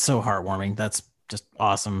yeah. That's so heartwarming. That's just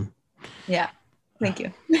awesome. Yeah. Thank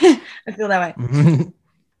you. I feel that way.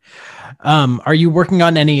 Are you working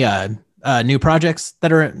on any new projects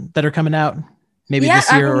that are coming out maybe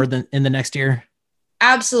this year or in the next year?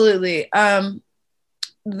 Absolutely.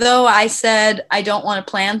 Though I said I don't want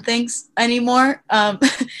to plan things anymore,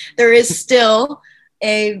 there is still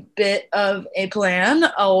a bit of a plan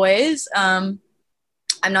always. I'm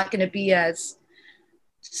not going to be as,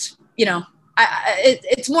 you know,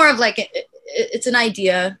 it's more of like it's an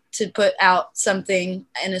idea to put out something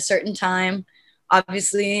in a certain time.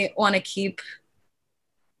 Obviously want to keep,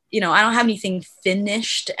 I don't have anything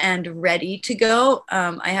finished and ready to go.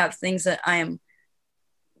 I have things that I am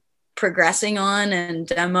progressing on, and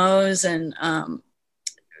demos, and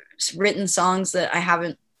written songs that I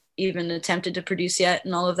haven't even attempted to produce yet,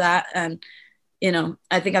 and all of that. And,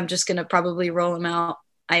 I think I'm just going to probably roll them out,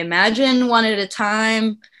 I imagine, one at a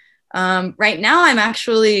time. Right now, I'm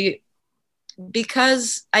actually,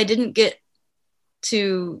 because I didn't get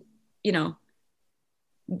to,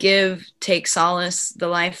 take solace the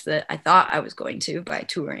life that I thought I was going to by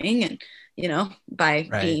touring and, by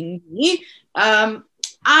being me.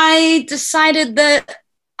 I decided that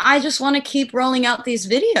I just want to keep rolling out these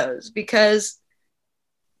videos because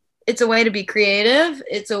it's a way to be creative.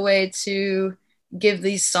 It's a way to give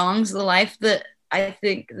these songs the life that I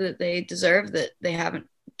think that they deserve, that they haven't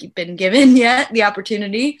been given yet the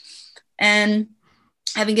opportunity. And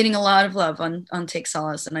I've been getting a lot of love on Take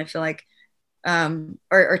Solace, and I feel like,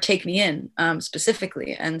 or Take Me In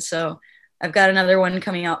specifically. And so I've got another one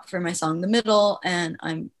coming out for my song The Middle, and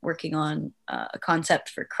I'm working on a concept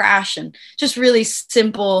for Crash, and just really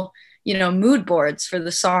simple, mood boards for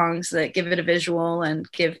the songs that give it a visual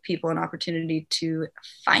and give people an opportunity to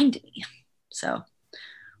find me. So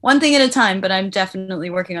one thing at a time, but I'm definitely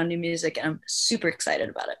working on new music, and I'm super excited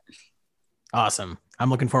about it. Awesome. I'm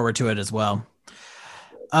looking forward to it as well.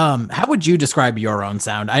 How would you describe your own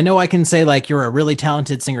sound? I know I can say like you're a really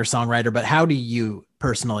talented singer-songwriter, but how do you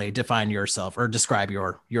personally define yourself or describe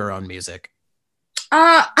your own music?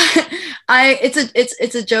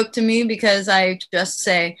 It's a joke to me because I just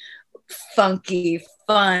say funky,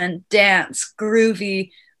 fun, dance,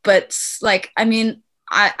 groovy, but like, I mean,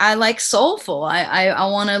 I like soulful. I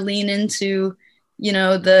want to lean into,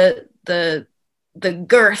 the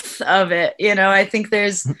girth of it. I think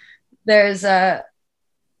there's a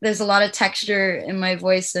lot of texture in my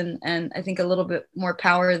voice, and I think a little bit more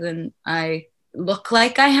power than I look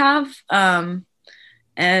like I have. And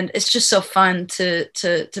it's just so fun to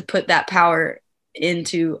put that power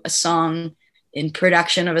into a song, in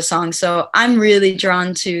production of a song. So I'm really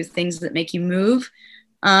drawn to things that make you move.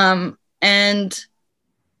 And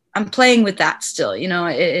I'm playing with that still.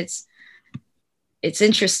 It's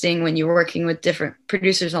interesting when you're working with different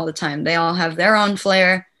producers all the time. They all have their own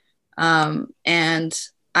flair. And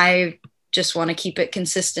I just want to keep it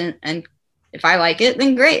consistent, and if I like it,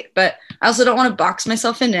 then great. But I also don't want to box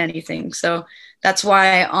myself into anything. So that's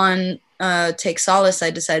why on Take Solace, I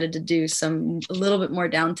decided to do a little bit more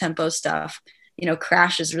down tempo stuff.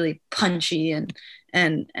 Crash is really punchy and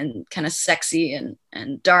kind of sexy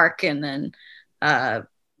and dark. And then,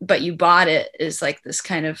 But You Bought It is like this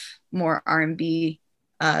kind of more R&B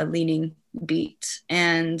leaning beat.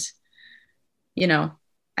 And,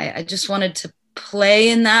 I just wanted to play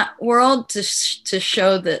in that world to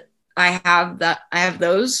show that I have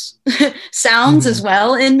those sounds as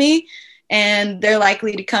well in me, and they're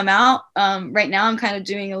likely to come out. Right now I'm kind of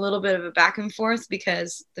doing a little bit of a back and forth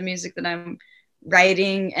because the music that I'm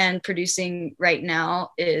writing and producing right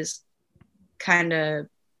now is kind of,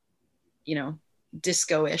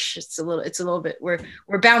 disco-ish. It's a little bit,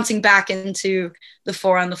 we're bouncing back into the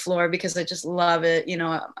Four on the Floor because I just love it.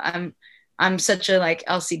 I'm such a like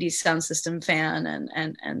LCD Sound System fan,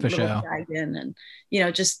 and For Little sure. Dragon, and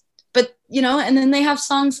and then they have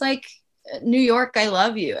songs like New York, I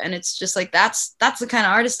Love You, and it's just like that's the kind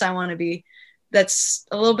of artist I want to be. That's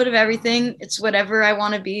a little bit of everything. It's whatever I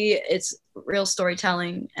want to be. It's real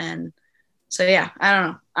storytelling, and so yeah, I don't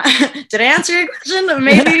know. Did I answer your question?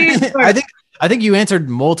 Maybe. I think you answered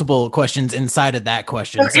multiple questions inside of that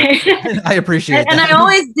question. Okay. So I appreciate that. And I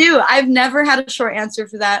always do. I've never had a short answer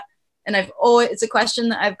for that. And it's a question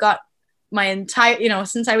that I've got my entire,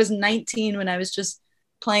 since I was 19, when I was just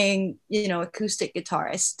playing, acoustic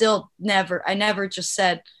guitar. I never just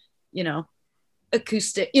said,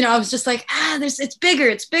 acoustic, I was just like, it's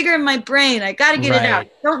bigger in my brain. I got to get it out. I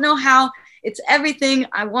don't know how. It's everything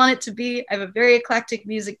I want it to be. I have a very eclectic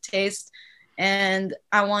music taste, and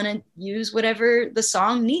I want to use whatever the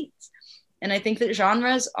song needs. And I think that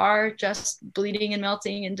genres are just bleeding and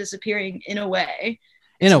melting and disappearing in a way.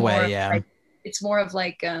 Yeah. It's more of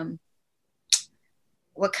like,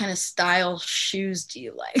 what kind of style shoes do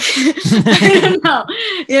you like? I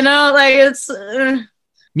don't know. Like it's...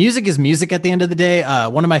 Music is music at the end of the day.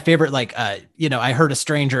 One of my favorite, I heard a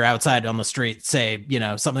stranger outside on the street say,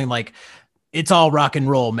 something like, "It's all rock and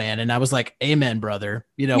roll, man." And I was like, "Amen, brother."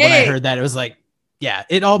 When I heard that, it was like, Yeah,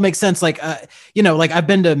 it all makes sense. Like, you know, like I've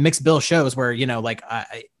been to mixed bill shows where, you know, like,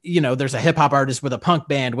 you know, there's a hip hop artist with a punk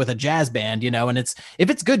band with a jazz band, you know, and if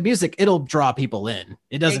it's good music, it'll draw people in.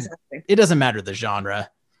 It doesn't matter the genre.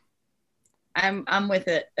 I'm with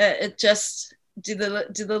it. It just, do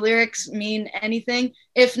the lyrics mean anything?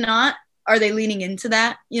 If not, are they leaning into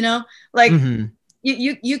that? You know, like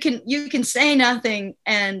you can say nothing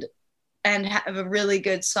and have a really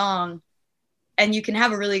good song, and you can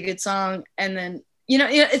have a really good song, and then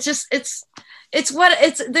it's just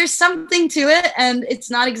there's something to it, and it's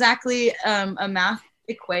not exactly a math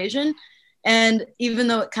equation. And even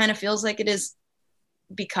though it kind of feels like it is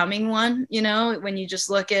becoming one, you know, when you just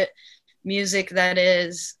look at music that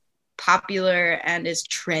is popular and is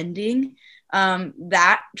trending,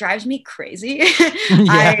 that drives me crazy.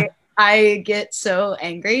 Yeah. I get so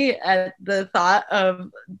angry at the thought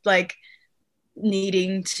of like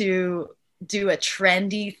needing to do a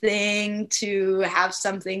trendy thing to have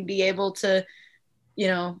something be able to, you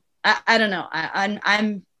know, I don't know.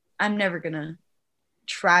 I'm never gonna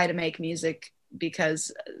try to make music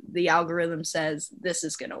because the algorithm says this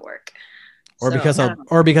is gonna work.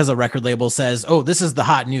 Or because a record label says, "Oh, this is the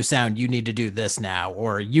hot new sound. You need to do this now,"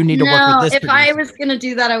 or "You need to work with this." If I was gonna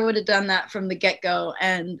do that, I would have done that from the get-go,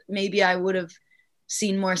 and maybe I would have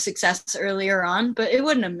seen more success earlier on. But it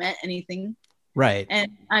wouldn't have meant anything, right?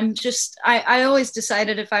 And I always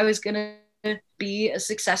decided if I was gonna be a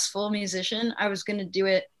successful musician, I was gonna do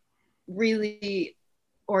it really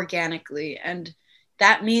organically, and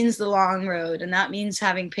that means the long road, and that means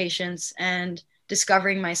having patience and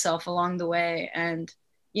discovering myself along the way. And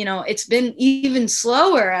you know, it's been even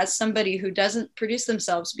slower as somebody who doesn't produce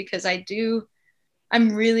themselves, because I'm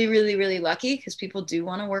really, really, really lucky because people do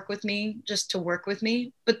want to work with me just to work with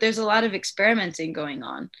me, but there's a lot of experimenting going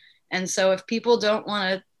on. And so if people don't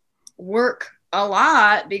want to work a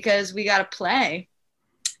lot because we got to play,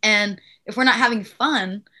 and if we're not having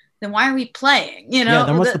fun, then why are we playing? You know, yeah,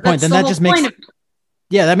 then what's the point? Then that just makes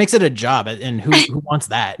that makes it a job, and who wants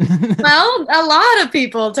that? Well, a lot of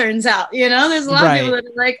people, turns out, you know, there's a lot of people that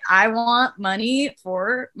are like, I want money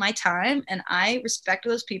for my time, and I respect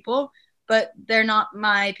those people, but they're not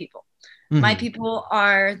my people. My people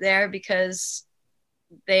are there because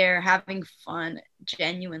they're having fun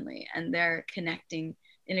genuinely, and they're connecting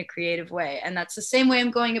in a creative way. And that's the same way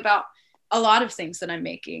I'm going about a lot of things that I'm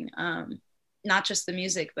making. Not just the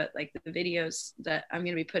music, but like the videos that I'm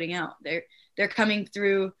going to be putting out. They're coming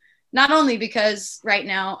through not only because right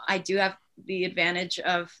now I do have the advantage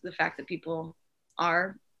of the fact that people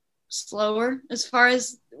are slower as far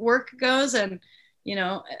as work goes, and you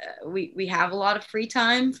know, we have a lot of free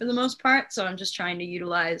time for the most part, so I'm just trying to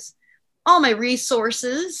utilize all my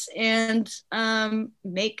resources and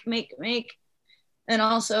make and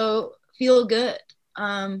also feel good.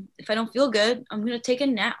 If I don't feel good, I'm gonna take a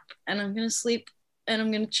nap, and I'm gonna sleep, and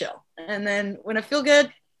I'm gonna chill, and then when I feel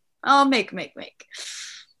good, I'll make.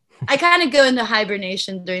 I kind of go into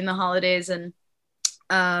hibernation during the holidays, and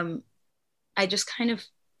I just kind of,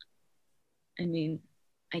 I'm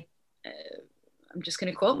just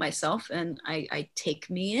going to quote myself, and I take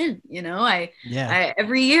me in, you know, I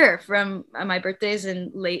every year from my birthday's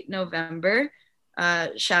in late November,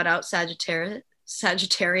 shout out Sagittarii.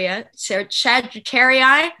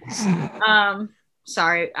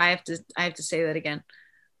 Sorry, I have to say that again,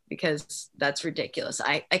 because that's ridiculous.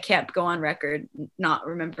 I can't go on record not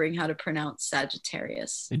remembering how to pronounce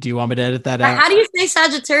Sagittarius. Do you want me to edit that out? How do you say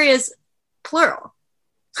Sagittarius plural?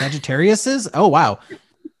 Sagittariuses? Oh, wow.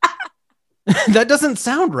 That doesn't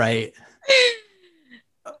sound right.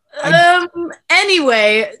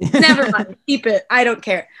 Anyway, never mind. Keep it. I don't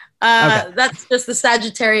care. Okay. That's just the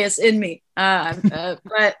Sagittarius in me.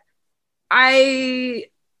 But I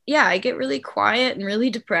get really quiet and really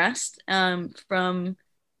depressed from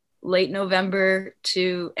late November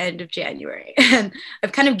to end of January. And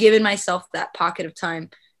I've kind of given myself that pocket of time,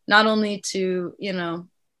 not only to, you know,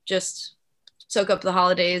 just soak up the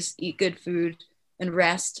holidays, eat good food and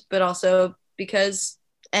rest, but also because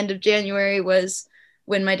end of January was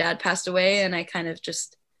when my dad passed away, and I kind of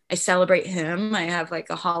just, I celebrate him. I have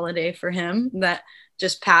like a holiday for him that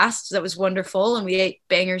just passed. That was wonderful. And we ate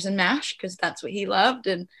bangers and mash because that's what he loved,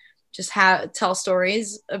 and just tell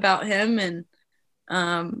stories about him and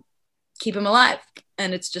keep him alive.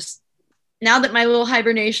 And it's just, now that my little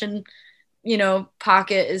hibernation, you know,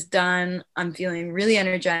 pocket is done, I'm feeling really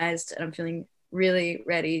energized, and I'm feeling really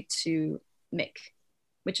ready to make,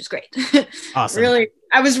 which is great. Awesome. Really,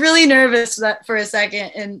 I was really nervous that for a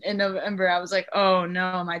second in November. I was like, oh no,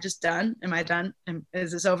 am I just done? Am I done?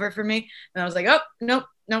 Is this over for me? And I was like, oh, nope.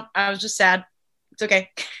 I was just sad. It's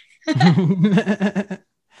okay.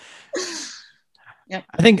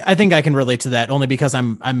 I think I can relate to that only because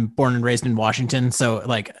I'm born and raised in Washington. So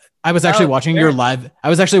like I was actually watching your live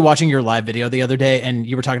video the other day, and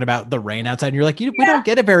you were talking about the rain outside, and you're like, we don't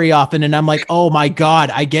get it very often. And I'm like, oh my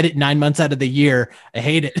God, I get it 9 months out of the year. I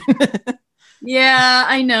hate it. Yeah,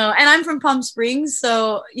 I know. And I'm from Palm Springs,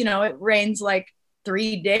 so it rains like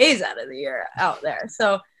 3 days out of the year out there.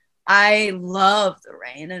 So I love the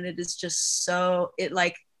rain, and it is just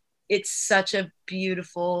it's such a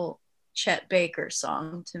beautiful Chet Baker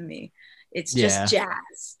song to me. It's just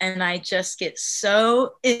jazz, and I just get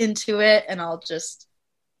so into it, and I just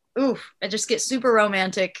get super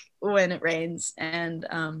romantic when it rains. And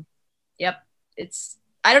it's,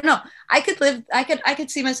 I don't know, I could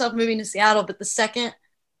see myself moving to Seattle, but the second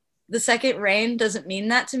rain doesn't mean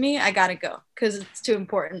that to me. I gotta go because it's too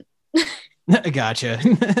important. Gotcha.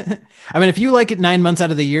 I mean, if you like it 9 months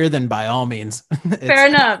out of the year, then by all means. Fair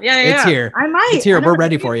enough. Yeah. It's here. I might. It's here. We're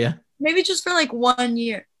ready for you. Maybe just for like 1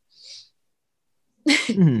 year.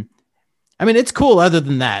 Mm-hmm. I mean, it's cool. Other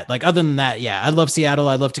than that, yeah, I love Seattle.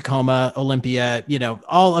 I love Tacoma, Olympia,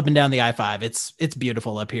 all up and down the I-5. It's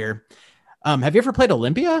beautiful up here. Have you ever played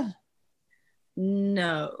Olympia?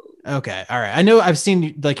 No. Okay. All right. I know I've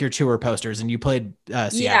seen like your tour posters, and you played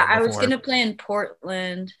Seattle. Yeah, I was going to play in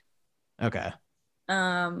Portland. Okay.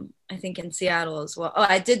 I think in Seattle as well. Oh,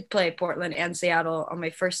 I did play Portland and Seattle on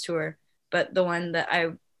my first tour, but the one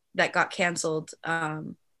that got canceled,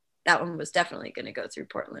 that one was definitely going to go through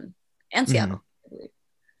Portland and Seattle.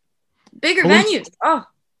 Mm-hmm. Bigger venues. Oh,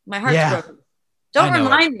 my heart's broken. Don't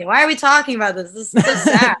remind me. Why are we talking about this? This is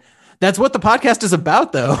so sad. That's what the podcast is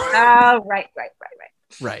about, though. Oh, right.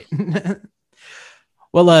 Right.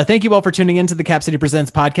 Well, thank you all for tuning in to the Cap City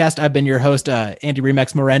Presents podcast. I've been your host, Andy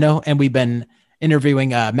Remix Moreno, and we've been interviewing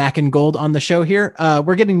Mac and Gold on the show here.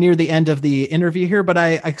 We're getting near the end of the interview here, but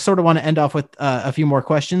I sort of want to end off with a few more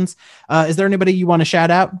questions. Is there anybody you want to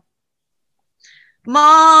shout out?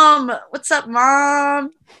 Mom, what's up,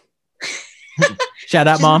 Mom? Shout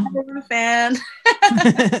out, Mom. I'm a fan.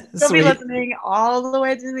 She'll be listening all the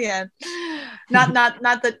way to the end. Not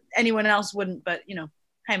that anyone else wouldn't, but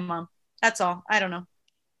hi, Mom. That's all. I don't know.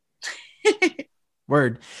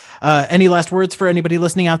 Word. Any last words for anybody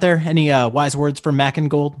listening out there? Any wise words for Mac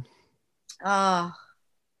and Gold? The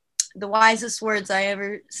wisest words I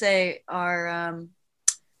ever say are,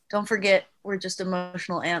 don't forget, we're just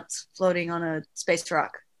emotional ants floating on a space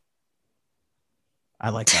rock. I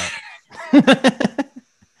like that.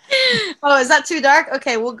 Oh, is that too dark?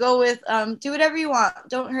 Okay, we'll go with do whatever you want.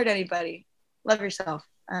 Don't hurt anybody. Love yourself.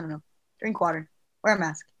 I don't know. Drink water. Wear a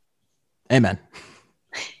mask. Amen.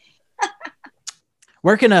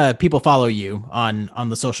 Where can people follow you on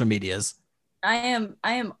the social medias? I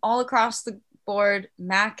am all across the board,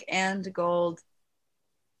 Mac and Gold,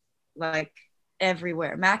 like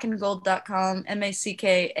everywhere. macandgold.com,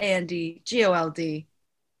 MACKANDGOLD.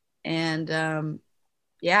 And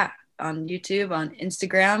on YouTube, on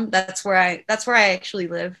Instagram. That's where I actually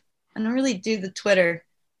live. I don't really do the Twitter.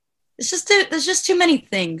 There's just too many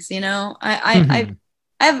things, I'm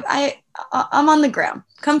on the gram.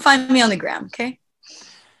 Come find me on the gram, okay?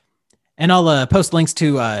 And I'll post links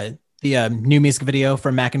to the new music video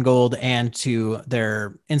from Mac and Gold and to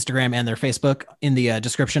their Instagram and their Facebook in the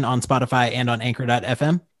description on Spotify and on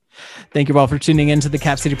Anchor.fm. Thank you all for tuning in to the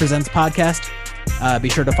Cap City Presents podcast. Be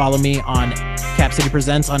sure to follow me on Cap City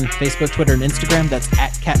Presents on Facebook, Twitter, and Instagram. That's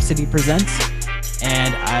at Cap City Presents.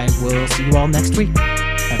 And I will see you all next week.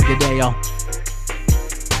 Have a good day, y'all.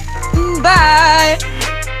 Bye.